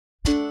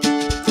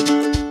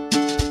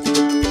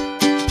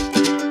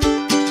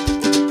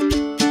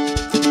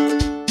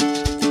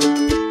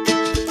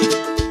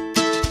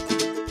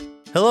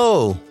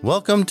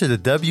Welcome to the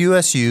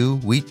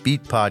WSU Wheat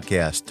Beat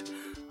Podcast.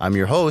 I'm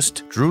your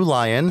host, Drew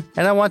Lyon,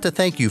 and I want to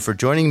thank you for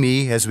joining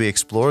me as we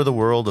explore the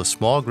world of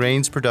small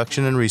grains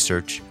production and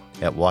research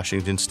at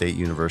Washington State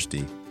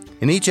University.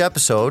 In each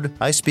episode,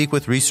 I speak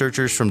with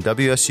researchers from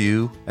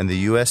WSU and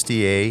the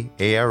USDA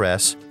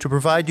ARS to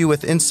provide you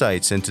with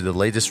insights into the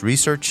latest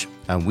research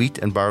on wheat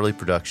and barley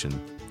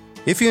production.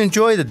 If you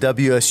enjoy the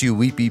WSU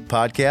Wheat Beat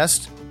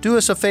Podcast, do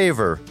us a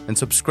favor and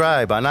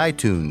subscribe on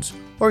iTunes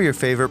or your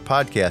favorite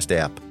podcast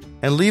app,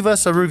 and leave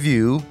us a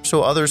review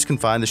so others can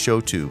find the show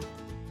too.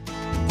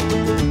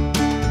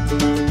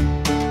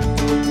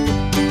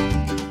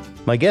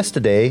 My guest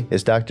today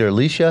is Dr.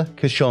 Alecia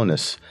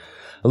Kiszonas.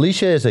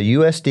 Alecia is a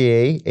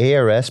USDA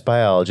ARS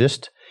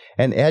biologist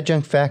and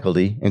adjunct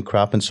faculty in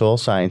crop and soil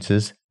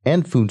sciences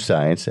and food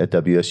science at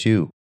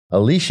WSU.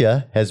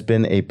 Alecia has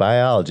been a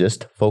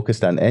biologist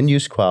focused on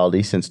end-use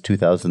quality since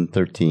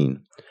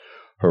 2013.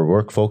 Her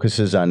work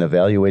focuses on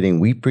evaluating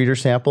wheat breeder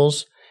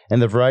samples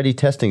and the variety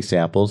testing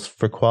samples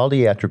for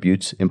quality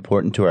attributes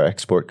important to our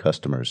export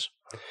customers.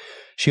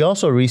 She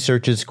also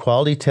researches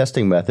quality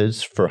testing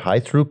methods for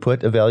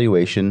high-throughput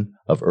evaluation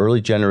of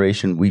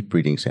early-generation wheat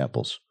breeding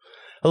samples.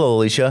 Hello,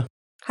 Alecia.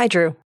 Hi,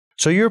 Drew.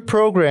 So your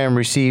program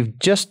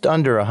received just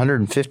under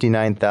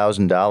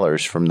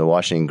 $159,000 from the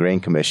Washington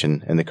Grain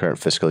Commission in the current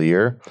fiscal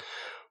year.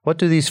 What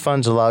do these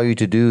funds allow you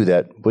to do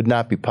that would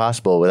not be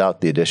possible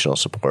without the additional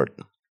support?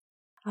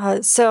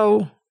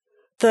 So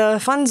the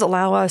funds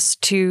allow us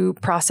to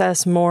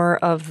process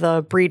more of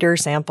the breeder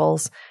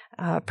samples,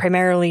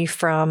 primarily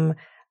from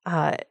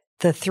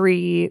the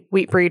three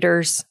wheat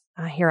breeders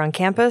here on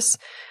campus.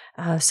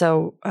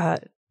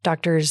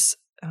 Doctors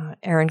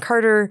Aaron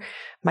Carter,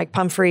 Mike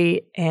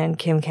Pumphrey, and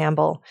Kim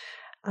Campbell.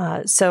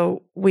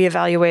 So we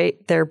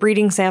evaluate their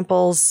breeding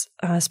samples,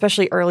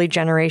 especially early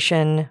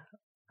generation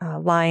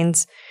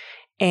lines,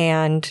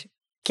 and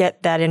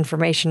get that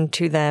information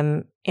to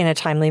them in a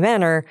timely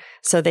manner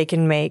so they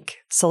can make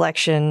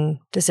selection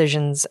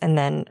decisions and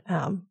then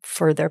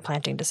for their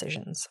planting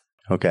decisions.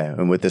 Okay.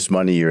 And with this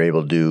money, you're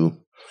able to do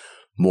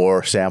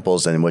more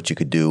samples than what you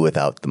could do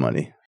without the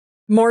money.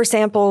 More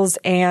samples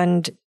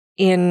and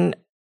in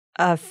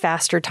a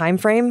faster time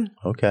frame.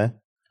 Okay.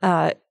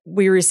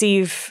 We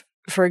receive,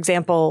 for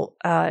example,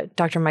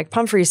 Dr. Mike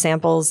Pumphrey's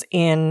samples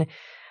in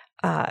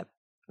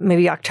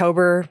maybe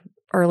October,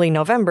 early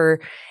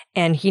November,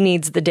 and he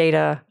needs the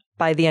data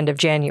by the end of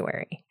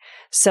January.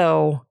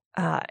 So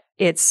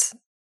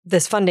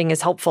this funding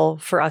is helpful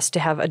for us to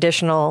have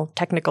additional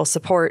technical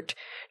support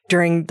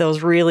during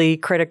those really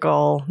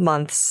critical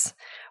months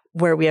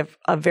where we have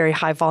a very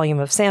high volume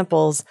of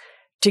samples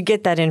to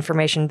get that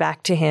information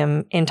back to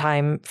him in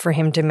time for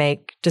him to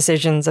make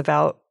decisions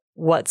about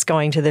what's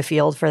going to the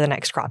field for the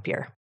next crop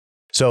year.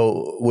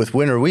 So with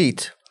winter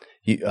wheat,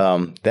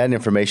 that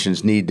information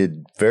is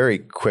needed very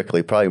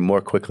quickly, probably more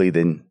quickly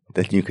than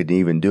you could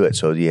even do it.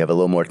 So do you have a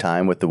little more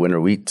time with the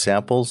winter wheat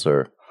samples,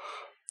 or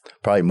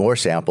probably more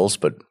samples,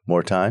 but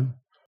more time?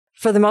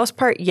 For the most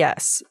part,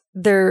 yes.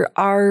 There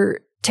are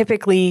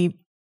typically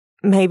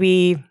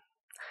maybe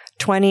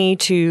 20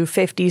 to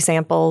 50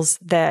 samples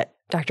that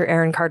Dr.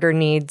 Aaron Carter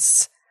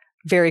needs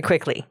very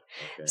quickly.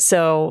 Okay.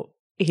 So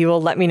he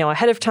will let me know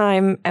ahead of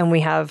time, and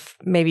we have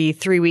maybe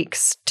 3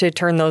 weeks to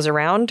turn those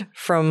around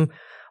from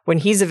when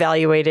he's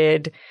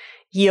evaluated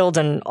yield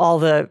and all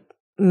the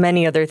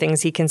many other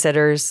things he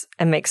considers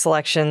and make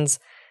selections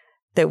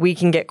that we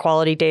can get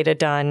quality data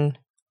done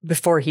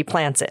before he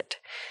plants it.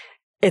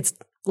 It's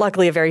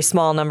luckily a very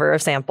small number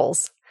of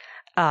samples.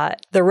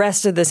 The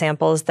rest of the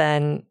samples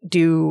then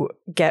do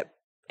get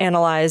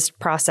analyzed,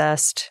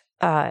 processed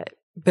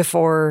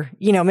before,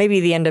 maybe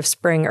the end of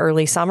spring,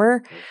 early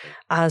summer,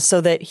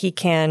 so that he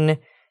can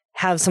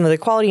have some of the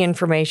quality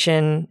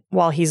information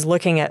while he's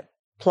looking at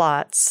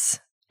plots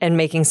and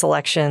making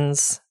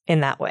selections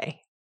in that way.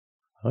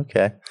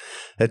 Okay.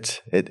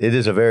 It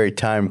is a very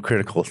time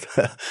critical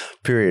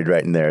period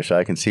right in there. So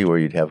I can see where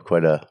you'd have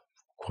quite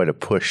a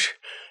push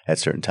at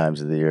certain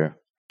times of the year.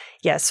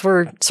 Yes,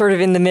 we're sort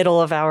of in the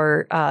middle of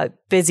our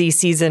busy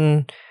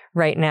season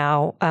right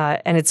now.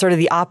 And it's sort of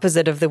the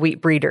opposite of the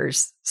wheat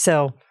breeders.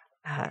 So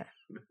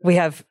we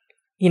have,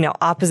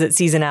 opposite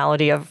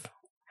seasonality of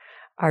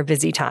our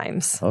busy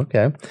times.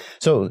 Okay.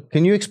 So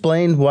can you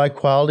explain why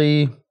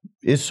quality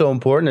is so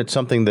important? It's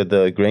something that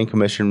the Grain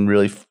Commission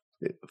really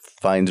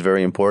finds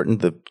very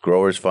important, the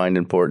growers find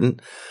important.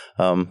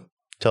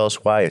 Tell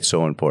us why it's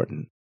so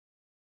important.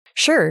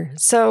 Sure.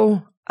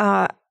 So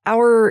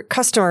our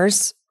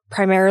customers,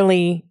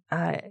 primarily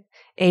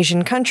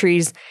Asian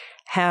countries,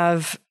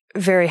 have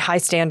very high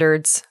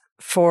standards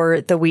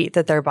for the wheat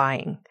that they're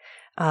buying.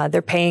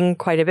 They're paying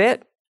quite a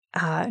bit,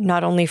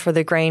 not only for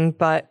the grain,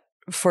 but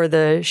for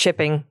the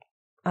shipping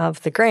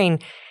of the grain.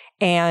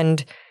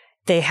 And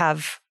they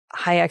have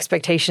high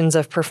expectations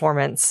of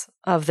performance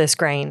of this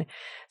grain.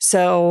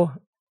 So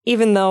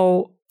even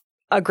though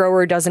a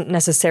grower doesn't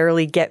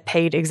necessarily get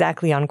paid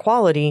exactly on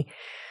quality,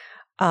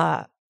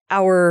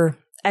 our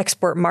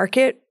export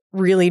market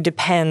really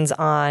depends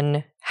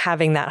on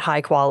having that high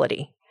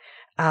quality.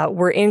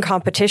 We're in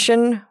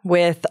competition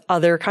with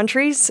other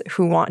countries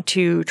who want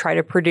to try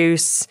to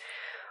produce,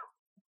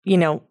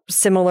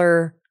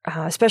 similar,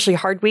 especially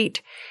hard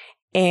wheat.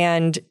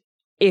 And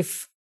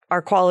if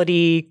our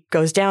quality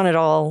goes down at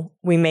all,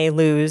 we may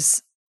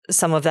lose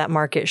some of that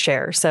market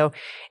share. So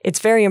it's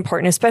very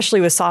important,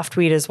 especially with soft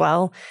wheat as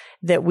well,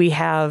 that we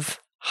have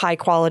high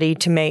quality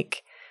to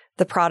make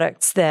the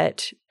products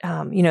that,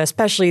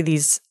 especially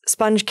these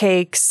sponge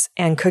cakes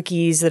and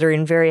cookies that are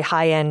in very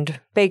high-end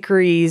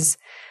bakeries,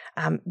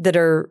 that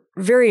are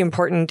very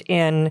important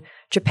in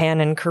Japan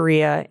and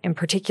Korea in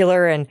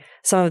particular, and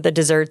some of the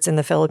desserts in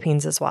the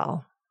Philippines as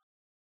well.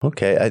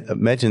 Okay, I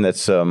imagine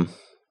that's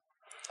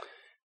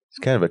it's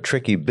kind of a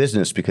tricky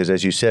business because,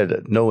 as you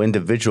said, no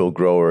individual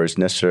grower is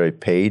necessarily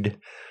paid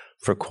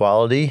for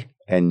quality,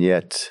 and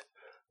yet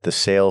the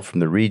sale from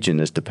the region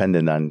is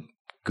dependent on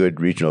good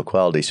regional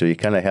quality. So you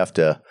kind of have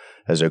to,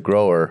 as a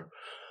grower,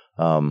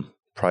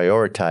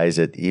 prioritize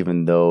it,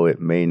 even though it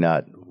may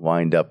not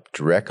wind up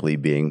directly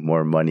being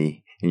more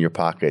money in your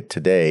pocket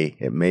today.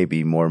 It may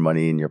be more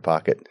money in your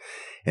pocket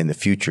in the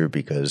future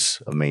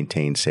because of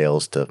maintained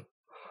sales to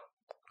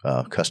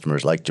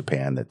customers like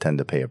Japan that tend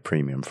to pay a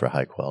premium for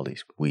high quality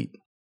wheat.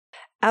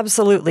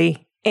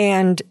 Absolutely.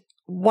 And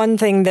one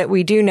thing that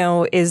we do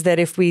know is that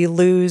if we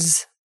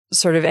lose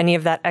sort of any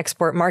of that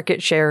export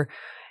market share,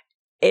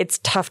 it's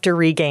tough to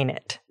regain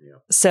it. Yeah.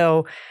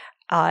 So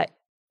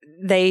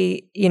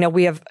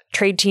we have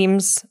trade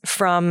teams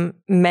from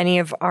many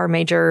of our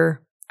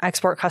major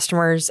export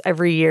customers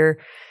every year,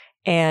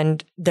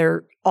 and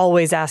they're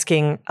always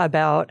asking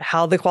about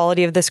how the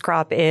quality of this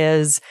crop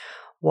is.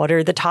 What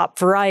are the top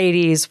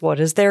varieties? What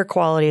does their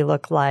quality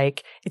look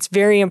like? It's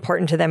very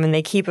important to them, and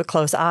they keep a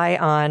close eye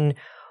on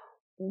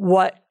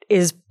what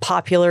is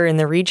popular in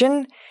the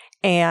region.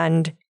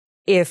 And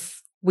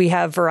if we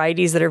have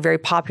varieties that are very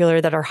popular,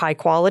 that are high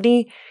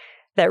quality,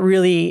 that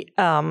really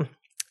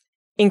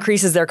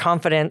increases their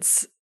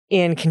confidence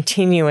in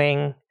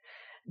continuing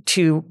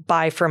to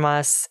buy from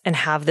us and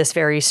have this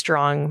very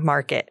strong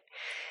market.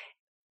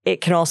 It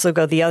can also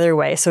go the other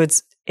way. So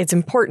it's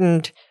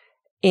important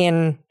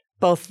in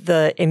both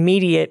the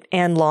immediate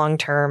and long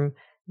term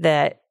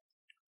that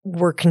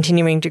we're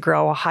continuing to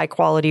grow high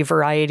quality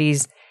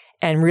varieties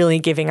and really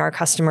giving our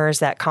customers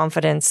that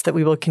confidence that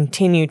we will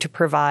continue to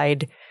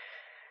provide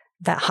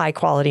that high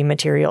quality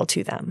material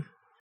to them.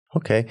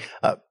 Okay.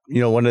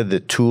 One of the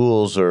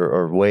tools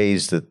or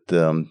ways that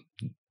the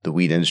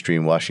wheat industry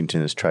in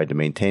Washington has tried to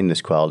maintain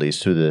this quality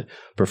is through the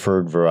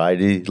preferred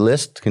variety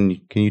list. Can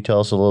you tell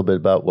us a little bit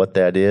about what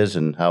that is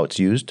and how it's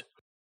used?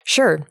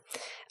 Sure.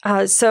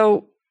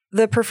 So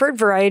the preferred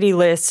variety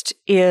list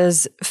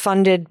is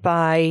funded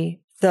by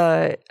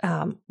the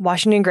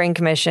Washington Grain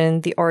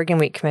Commission, the Oregon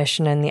Wheat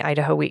Commission, and the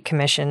Idaho Wheat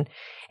Commission.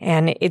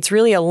 And it's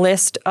really a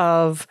list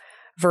of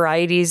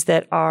varieties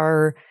that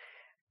are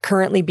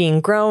currently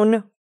being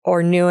grown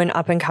or new and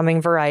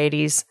up-and-coming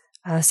varieties,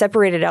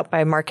 separated out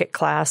by market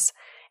class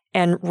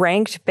and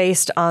ranked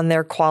based on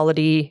their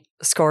quality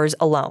scores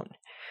alone.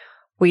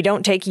 We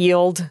don't take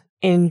yield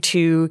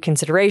into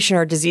consideration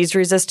or disease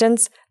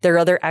resistance. There are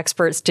other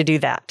experts to do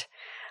that.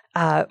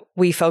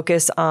 We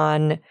focus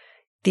on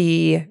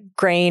the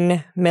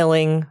grain,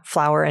 milling,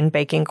 flour, and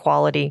baking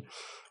quality.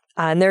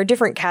 And there are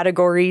different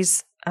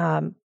categories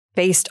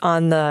based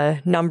on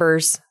the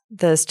numbers,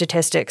 the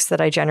statistics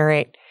that I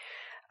generate.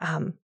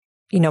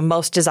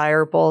 Most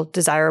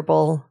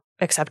desirable,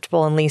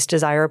 acceptable, and least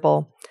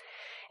desirable.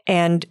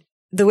 And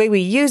the way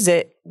we use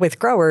it with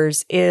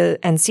growers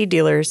and seed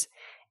dealers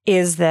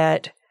is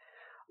that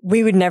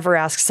we would never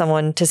ask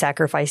someone to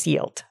sacrifice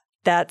yield.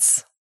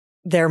 That's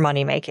their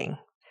money making.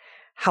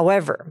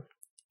 However,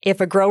 if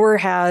a grower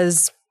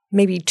has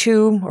maybe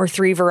 2 or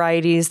 3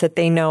 varieties that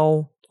they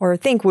know or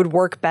think would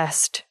work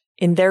best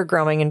in their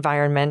growing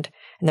environment,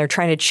 and they're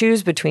trying to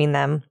choose between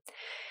them,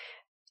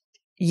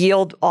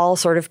 yield all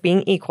sort of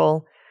being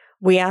equal,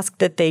 we ask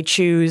that they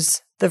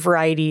choose the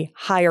variety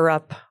higher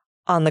up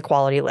on the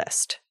quality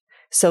list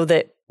so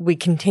that we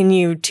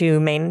continue to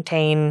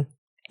maintain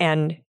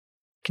and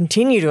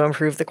continue to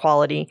improve the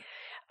quality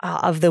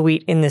of the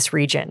wheat in this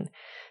region.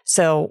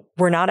 So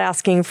we're not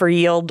asking for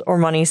yield or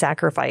money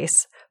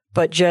sacrifice,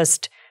 but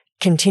just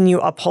continue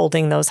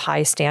upholding those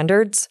high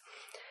standards.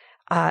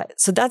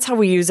 So that's how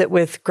we use it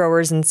with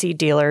growers and seed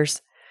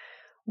dealers.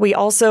 We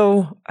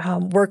also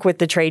work with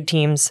the trade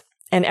teams,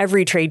 and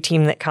every trade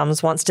team that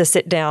comes wants to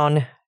sit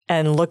down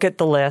and look at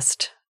the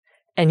list.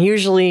 And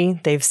usually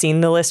they've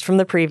seen the list from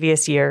the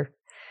previous year,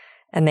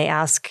 and they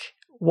ask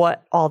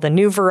what all the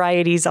new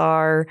varieties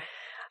are,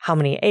 how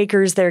many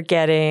acres they're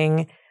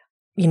getting,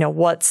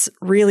 what's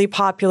really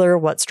popular,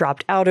 what's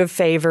dropped out of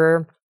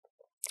favor.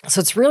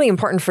 So it's really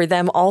important for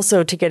them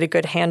also to get a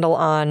good handle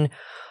on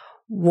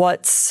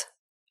what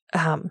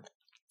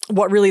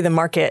really the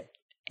market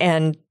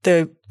and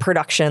the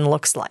production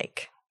looks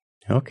like.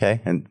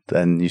 Okay.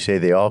 And you say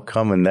they all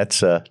come, and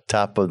that's a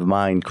top of the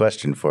mind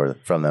question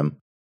from them.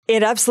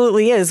 It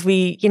absolutely is.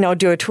 We,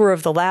 do a tour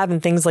of the lab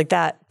and things like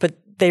that, but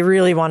they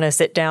really want to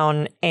sit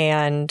down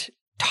and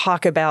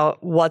talk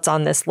about what's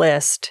on this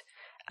list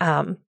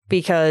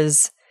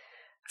because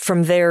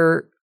from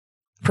their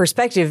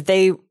perspective,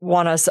 they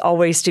want us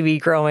always to be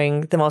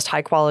growing the most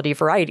high quality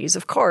varieties,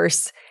 of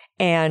course.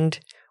 And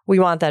we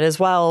want that as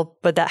well,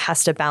 but that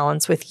has to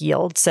balance with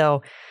yield.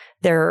 So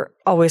they're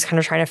always kind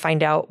of trying to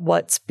find out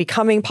what's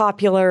becoming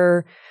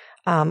popular.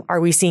 Are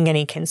we seeing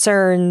any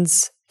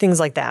concerns? Things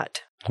like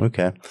that.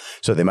 Okay.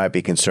 So they might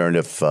be concerned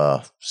if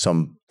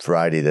some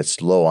variety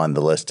that's low on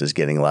the list is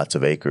getting lots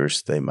of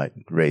acres, they might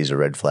raise a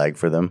red flag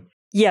for them.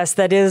 Yes,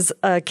 that is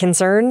a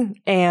concern.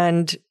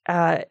 And,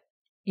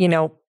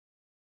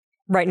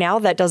 right now,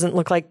 that doesn't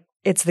look like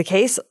it's the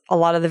case. A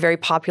lot of the very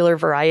popular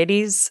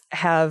varieties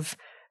have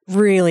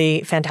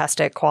really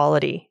fantastic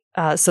quality.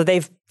 So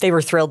they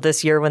were thrilled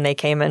this year when they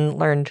came and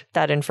learned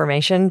that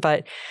information.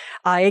 But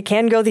I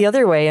can go the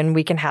other way, and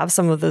we can have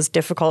some of those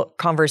difficult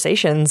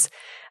conversations.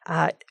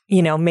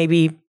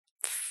 Maybe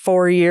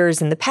 4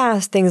 years in the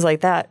past, things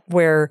like that,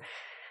 where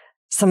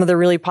some of the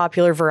really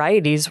popular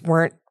varieties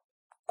weren't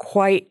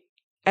quite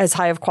as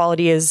high of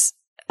quality as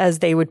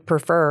they would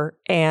prefer.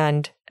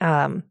 And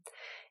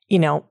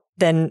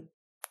then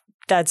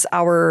that's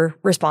our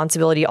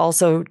responsibility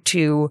also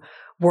to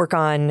work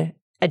on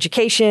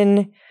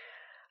education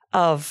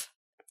of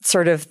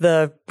sort of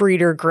the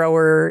breeder,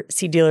 grower,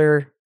 seed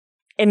dealer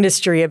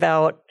industry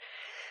about,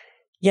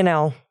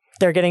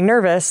 they're getting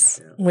nervous.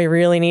 We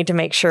really need to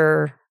make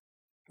sure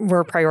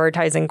we're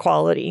prioritizing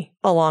quality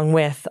along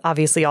with,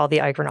 obviously, all the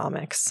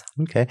agronomics.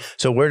 Okay.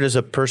 So where does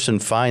a person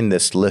find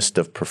this list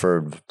of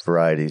preferred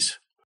varieties?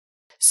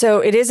 So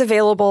it is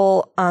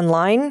available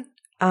online,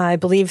 I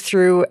believe,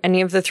 through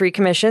any of the 3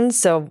 commissions.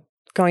 So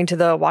going to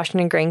the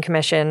Washington Grain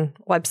Commission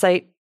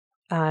website,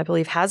 I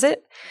believe, has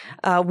it.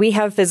 We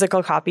have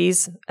physical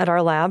copies at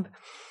our lab.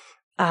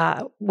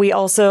 We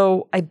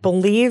also, I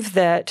believe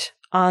that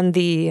on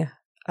the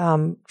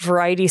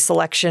variety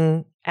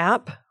selection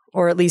app,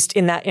 or at least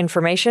in that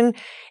information,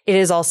 it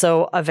is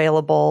also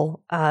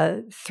available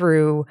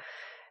through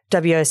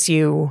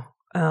WSU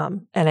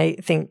and I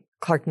think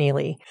Clark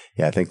Neely.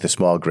 Yeah, I think the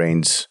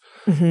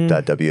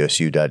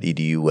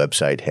smallgrains.wsu.edu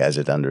website has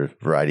it under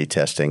variety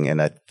testing.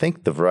 And I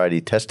think the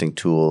variety testing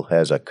tool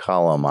has a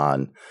column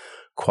on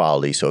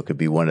quality. So it could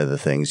be one of the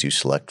things you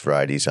select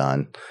varieties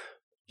on.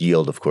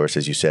 Yield, of course,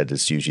 as you said,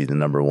 is usually the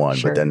number one.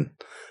 Sure. But then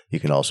you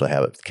can also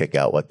have it kick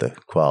out what the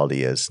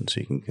quality is. And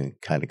so you can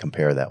kind of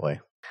compare that way.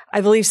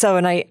 I believe so.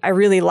 And I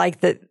really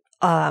like that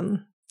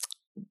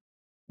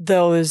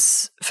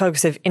those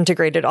folks have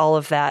integrated all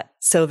of that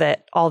so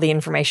that all the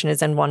information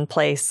is in one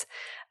place,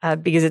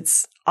 because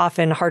it's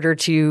often harder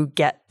to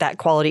get that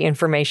quality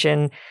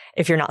information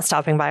if you're not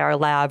stopping by our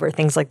lab or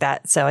things like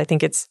that. So I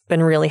think it's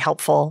been really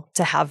helpful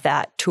to have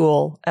that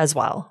tool as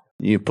well.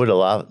 You put a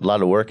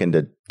lot of work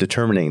into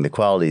determining the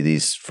quality of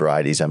these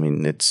varieties. I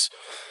mean, it's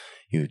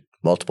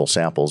multiple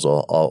samples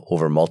all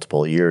over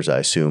multiple years, I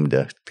assume,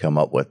 to come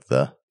up with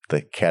the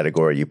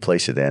category you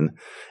place it in.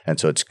 And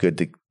so it's good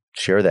to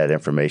share that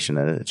information,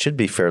 and it should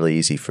be fairly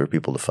easy for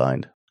people to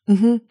find.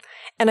 Mm-hmm.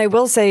 And I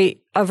will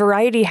say a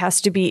variety has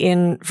to be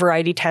in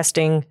variety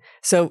testing.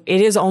 So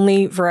it is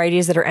only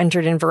varieties that are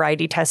entered in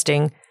variety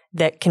testing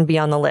that can be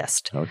on the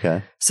list.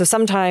 Okay. So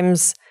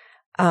sometimes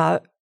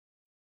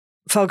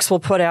folks will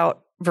put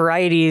out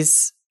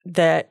varieties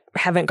that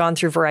haven't gone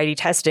through variety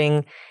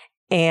testing.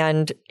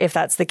 And if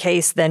that's the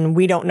case, then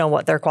we don't know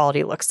what their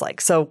quality looks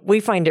like. So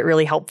we find it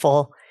really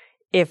helpful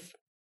if,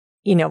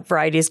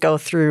 varieties go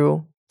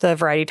through the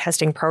variety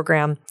testing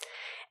program.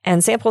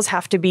 And samples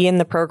have to be in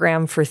the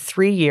program for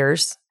 3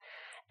 years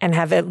and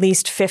have at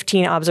least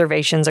 15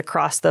 observations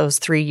across those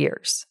 3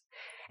 years.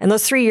 And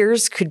those 3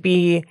 years could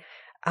be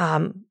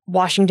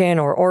Washington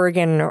or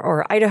Oregon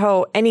or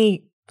Idaho,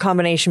 any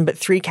combination, but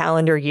 3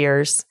 calendar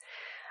years.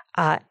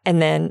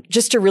 And then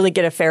just to really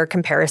get a fair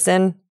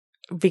comparison,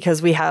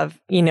 because we have,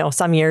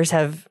 some years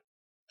have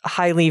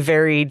highly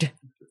varied,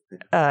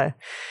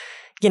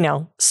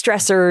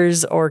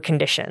 stressors or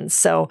conditions.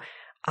 So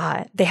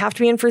they have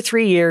to be in for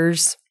 3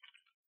 years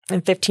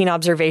and 15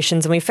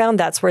 observations. And we found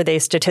that's where they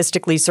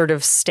statistically sort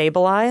of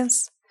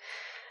stabilize.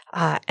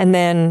 And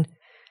then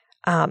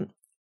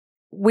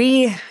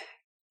we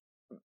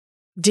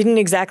didn't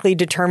exactly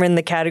determine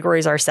the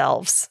categories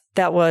ourselves.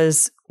 That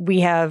was, we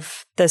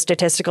have the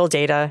statistical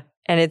data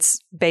and it's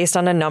based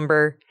on a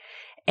number.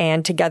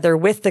 And together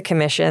with the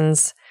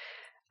commissions,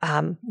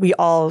 we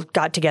all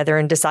got together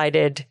and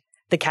decided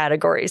the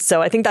categories.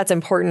 So I think that's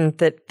important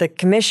that the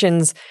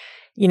commissions,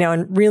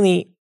 and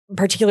really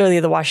particularly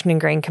the Washington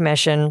Grain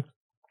Commission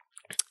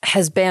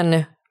has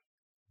been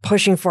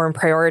pushing for and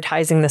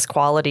prioritizing this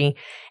quality.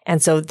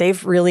 And so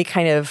they've really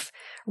kind of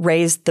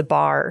raised the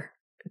bar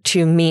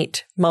to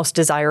meet most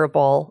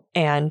desirable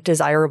and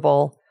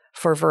desirable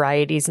for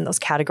varieties in those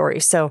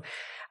categories. So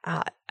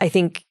I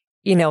think,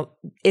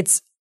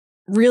 it's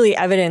really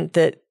evident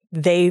that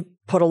they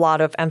put a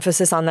lot of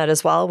emphasis on that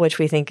as well, which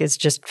we think is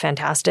just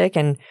fantastic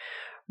and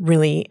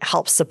really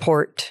helps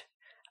support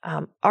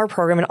our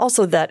program and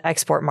also that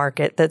export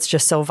market that's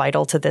just so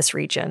vital to this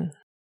region.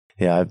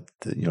 Yeah,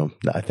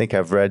 I think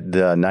I've read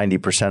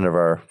 90% of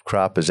our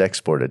crop is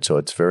exported, so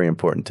it's very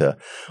important to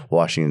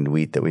Washington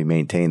wheat that we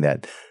maintain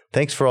that.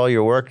 Thanks for all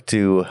your work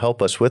to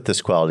help us with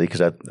this quality,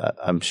 because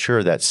I'm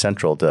sure that's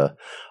central to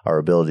our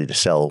ability to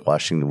sell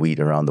Washington wheat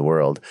around the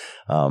world.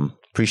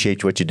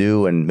 Appreciate what you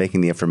do and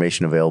making the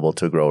information available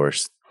to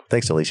growers.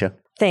 Thanks, Alecia.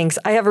 Thanks.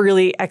 I have a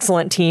really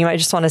excellent team. I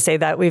just want to say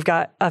that we've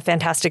got a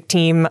fantastic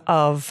team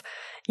of,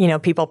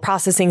 people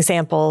processing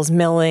samples,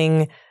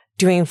 milling,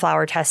 doing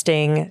flour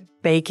testing,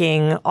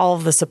 baking, all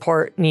of the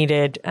support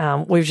needed.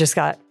 We've just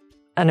got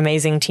an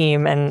amazing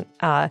team, and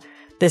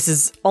this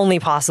is only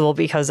possible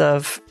because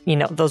of,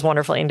 those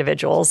wonderful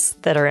individuals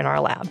that are in our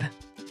lab.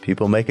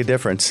 People make a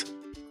difference.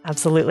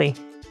 Absolutely.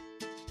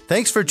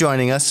 Thanks for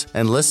joining us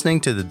and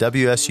listening to the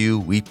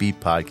WSU Wheat Beat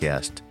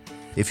Podcast.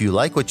 If you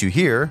like what you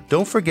hear,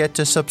 don't forget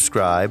to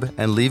subscribe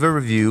and leave a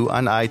review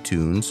on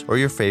iTunes or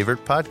your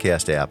favorite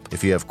podcast app.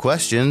 If you have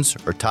questions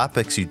or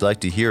topics you'd like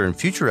to hear in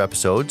future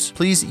episodes,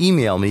 please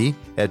email me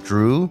at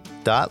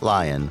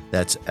drew.lyon,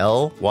 that's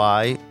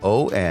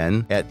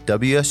LYON, at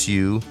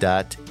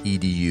wsu.edu.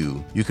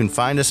 You can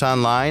find us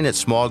online at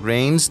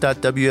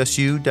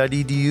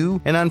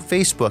smallgrains.wsu.edu and on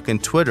Facebook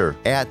and Twitter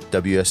at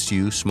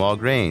WSU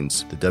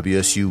Smallgrains. The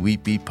WSU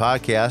Wheat Beat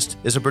Podcast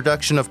is a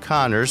production of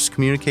Connors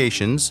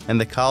Communications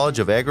and the College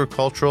of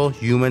Agricultural,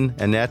 Human,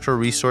 and Natural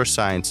Resource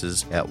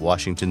Sciences at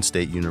Washington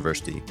State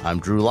University. I'm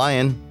Drew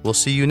Lyon. We'll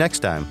see you next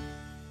time.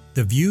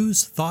 The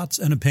views, thoughts,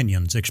 and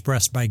opinions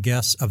expressed by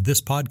guests of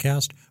this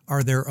podcast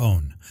are their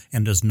own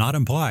and does not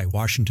imply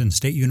Washington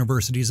State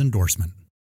University's endorsement.